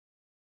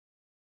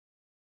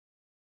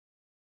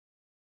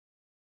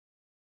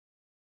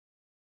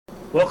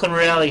Welcome to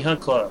Reality Hunt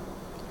Club.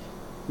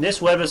 In this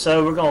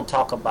webisode, we're going to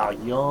talk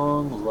about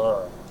young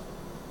love.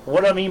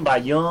 What do I mean by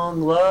young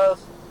love?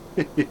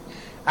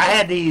 I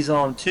had these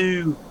on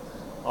two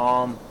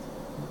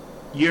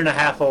year and a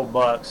half old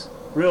bucks,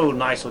 real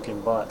nice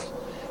looking bucks,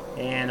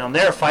 and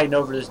they were fighting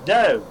over this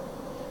doe.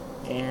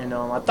 And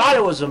I thought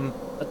it was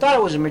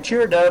a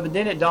mature doe, but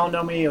then it dawned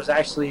on me it was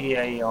actually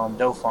a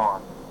doe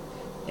fawn.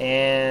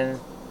 And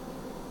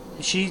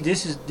this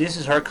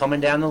is her coming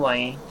down the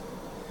lane.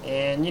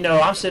 And,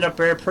 I'm sitting up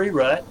there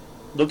pre-rut,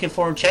 looking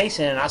for him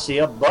chasing, and I see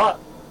a buck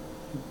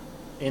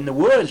in the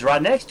woods right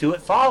next to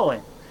it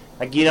following.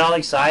 I get all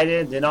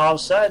excited, then all of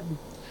a sudden,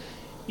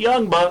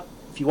 young buck,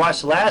 if you watch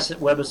the last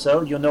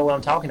webisode, you'll know what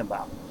I'm talking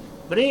about.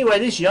 But anyway,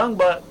 this young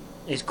buck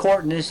is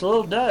courting this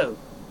little doe.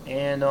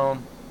 And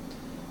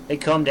they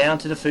come down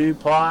to the food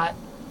plot,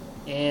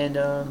 and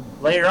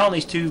later on,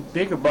 these two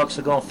bigger bucks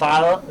are going to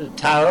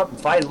tie up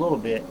and fight a little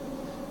bit.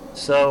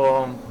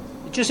 So,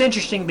 it's just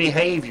interesting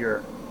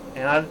behavior.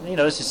 And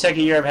it's the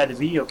second year I've had the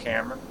video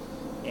camera,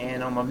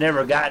 and I've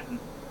never gotten.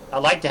 I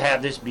like to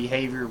have this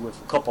behavior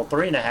with a couple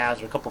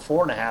 3.5s or a couple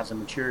 4.5s,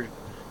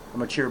 a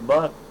mature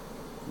buck,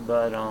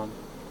 but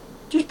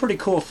just pretty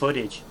cool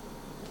footage.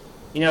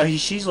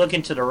 She's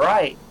looking to the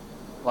right,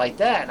 like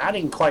that, and I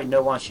didn't quite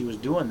know why she was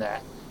doing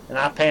that. And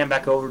I pan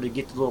back over to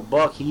get the little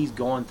buck. He's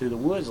going through the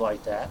woods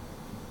like that.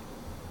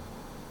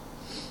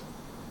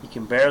 You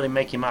can barely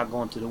make him out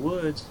going through the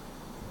woods.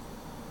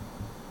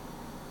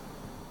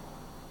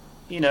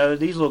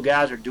 These little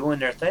guys are doing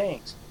their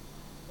things.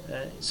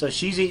 So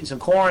she's eating some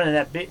corn, and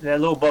that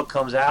little buck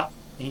comes out.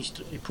 And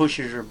he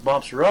pushes her,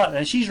 bumps her up,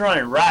 and she's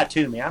running right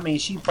to me. I mean,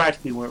 she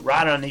practically went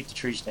right underneath the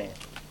tree stand.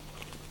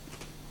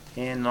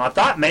 And I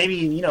thought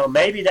maybe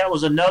that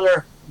was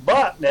another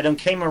buck that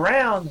came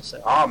around. I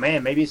said, oh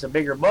man, maybe it's a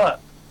bigger buck.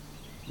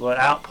 But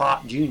out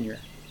popped Junior.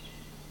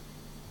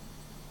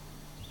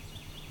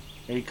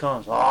 Here he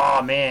comes.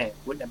 Oh man,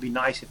 wouldn't that be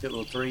nice if it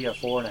was a 3 or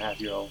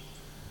 4.5-year-old?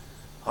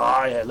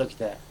 Oh yeah, look at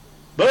that.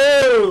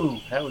 Boom!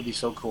 That would be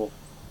so cool.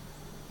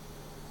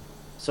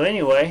 So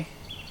anyway,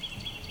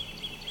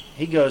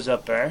 he goes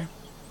up there,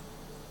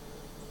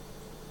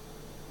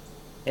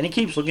 and he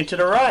keeps looking to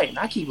the right, and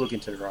I keep looking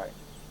to the right.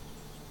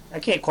 I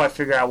can't quite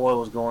figure out what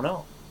was going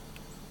on.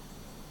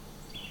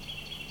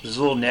 His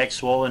little neck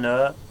swollen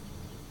up.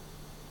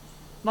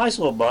 Nice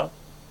little buck.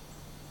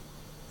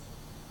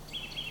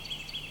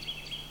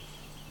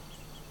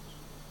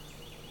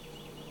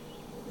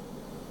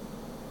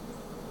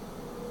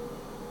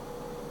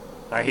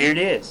 Alright, here it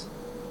is.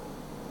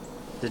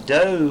 The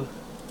doe,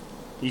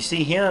 you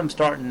see him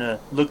starting to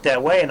look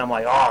that way, and I'm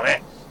like, oh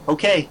man,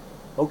 okay,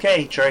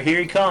 Trey, here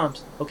he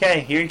comes.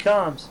 Okay, here he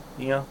comes.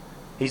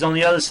 He's on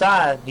the other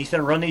side. He's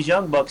gonna run these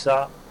young bucks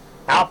off.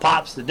 Out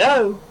pops the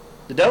doe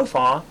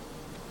fawn.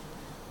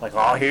 Like,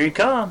 oh, here he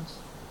comes.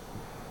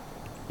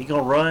 He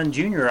gonna run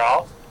Junior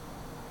off.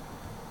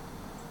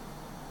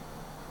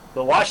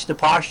 But watch the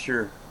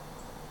posture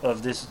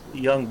of this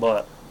young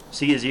buck.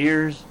 See his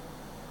ears?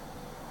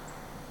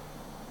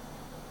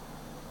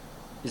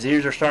 His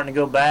ears are starting to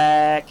go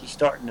back. He's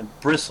starting to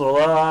bristle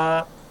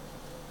up.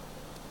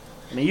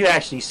 I mean, you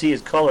actually see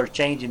his colors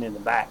changing in the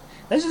back.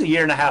 This is a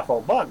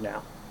 1.5-year-old buck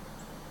now.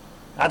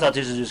 I thought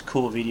this was just a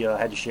cool video I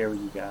had to share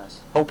with you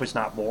guys. Hope it's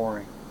not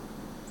boring.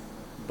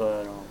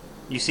 But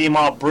you see him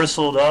all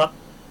bristled up.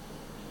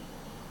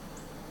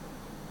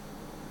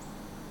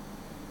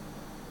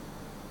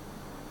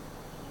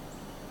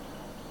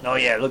 Oh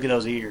yeah, look at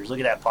those ears. Look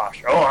at that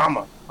posture. Oh, I'm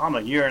a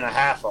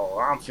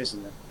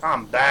 1.5-year-old.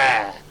 I'm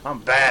bad. I'm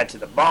bad to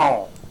the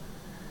bone.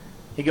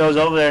 He goes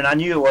over there, and I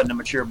knew it wasn't a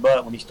mature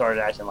buck when he started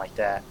acting like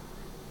that.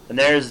 And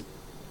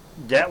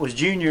that was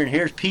Junior, and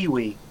here's Pee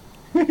Wee.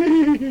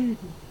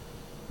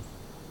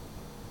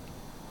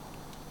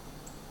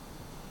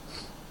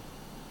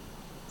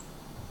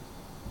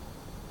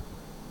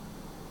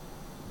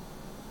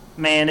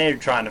 Man, they're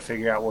trying to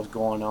figure out what's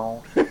going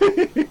on.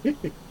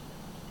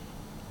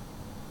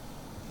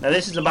 Now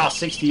this is about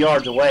 60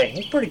 yards away.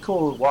 It's pretty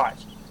cool to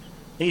watch.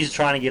 He's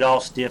trying to get all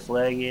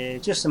stiff-legged.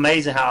 It's just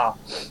amazing how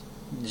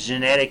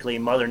genetically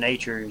Mother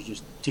Nature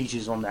just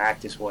teaches them to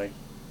act this way.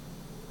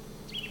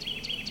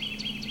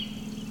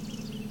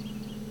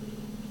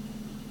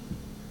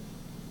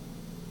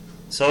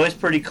 So it's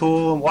pretty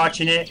cool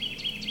watching it.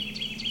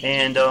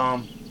 And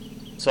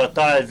so I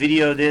thought I'd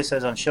video this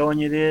as I'm showing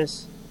you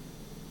this.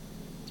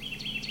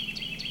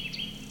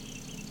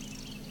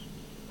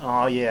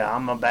 Oh yeah,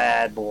 I'm a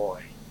bad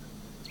boy.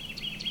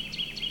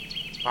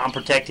 I'm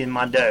protecting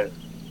my doe.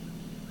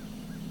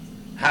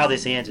 How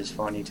this ends is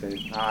funny too.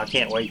 I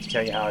can't wait to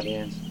tell you how it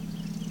ends.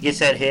 Gets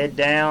that head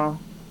down.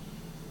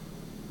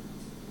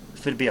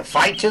 If it'd be a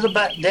fight to the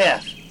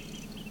death.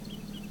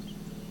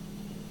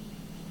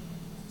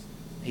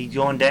 He's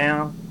going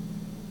down.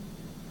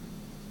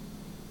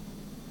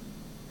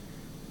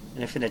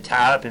 And if it'd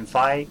tie up and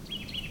fight.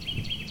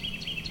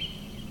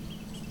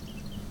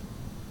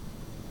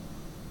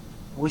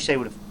 I wish they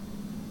would have.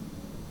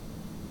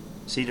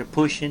 See, they're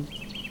pushing.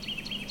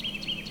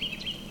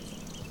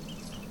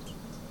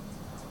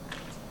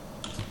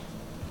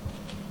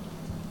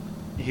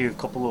 You hear a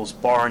couple little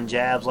sparring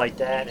jabs like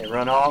that and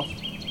run off.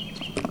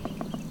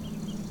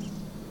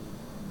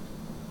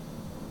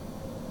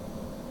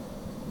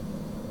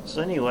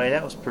 So anyway,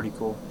 that was pretty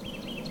cool.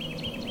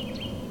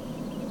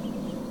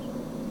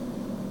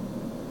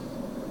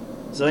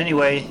 So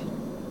anyway,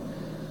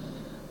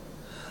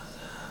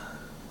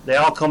 they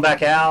all come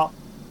back out.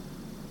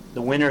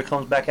 The winner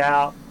comes back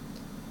out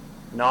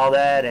and all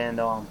that, and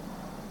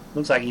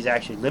looks like he's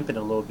actually limping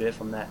a little bit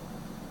from that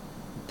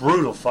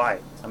brutal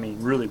fight. I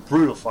mean, really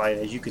brutal fight,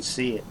 as you could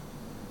see it.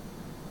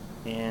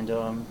 And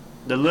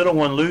the little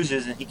one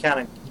loses, and he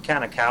kind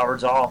of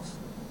cowers off.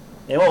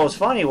 And what was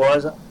funny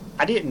was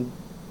I didn't,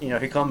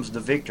 here comes the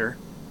victor.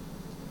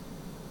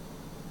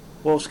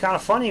 What was kind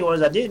of funny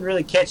was I didn't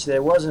really catch that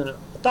it wasn't.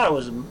 I thought it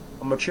was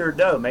a mature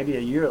doe, maybe a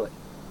yearling.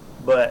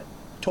 But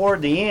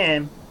toward the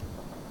end,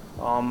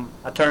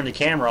 I turned the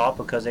camera off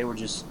because they were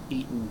just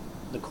eating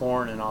the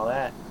corn and all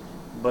that.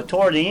 But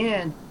toward the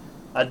end,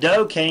 a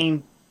doe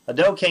came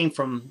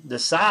from the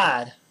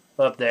side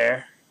up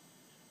there.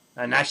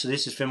 And actually,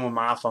 this is filmed with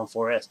my iPhone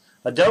 4S.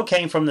 A doe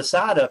came from the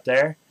side up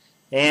there,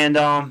 and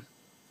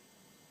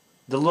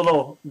the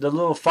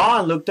little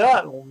fawn looked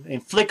up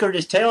and flickered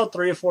his tail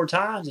 3 or 4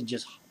 times and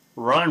just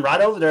run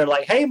right over there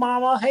like, hey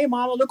mama,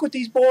 look what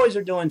these boys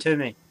are doing to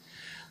me.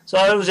 So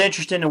it was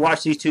interesting to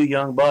watch these 2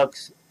 young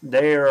bucks.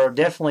 They are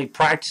definitely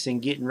practicing,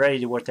 getting ready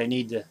to what they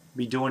need to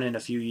be doing in a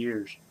few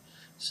years.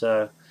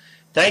 So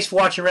thanks for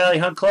watching Rally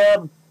Hunt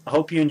Club. I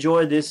hope you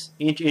enjoyed this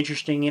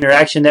interesting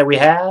interaction that we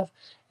have.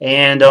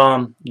 And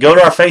go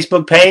to our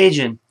Facebook page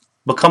and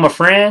become a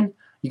friend.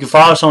 You can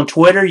follow us on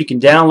Twitter. You can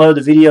download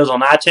the videos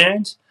on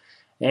iTunes.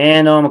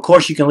 And, of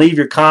course, you can leave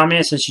your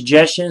comments and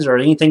suggestions or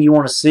anything you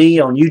want to see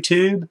on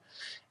YouTube.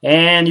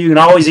 And you can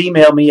always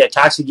email me at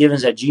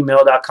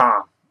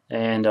toxicgivens@gmail.com.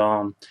 And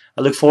I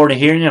look forward to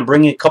hearing you and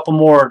bringing a couple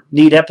more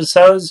neat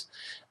episodes.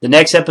 The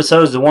next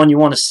episode is the one you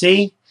want to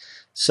see.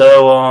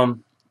 So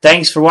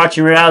thanks for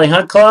watching Reality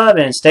Hunt Club,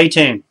 and stay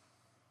tuned.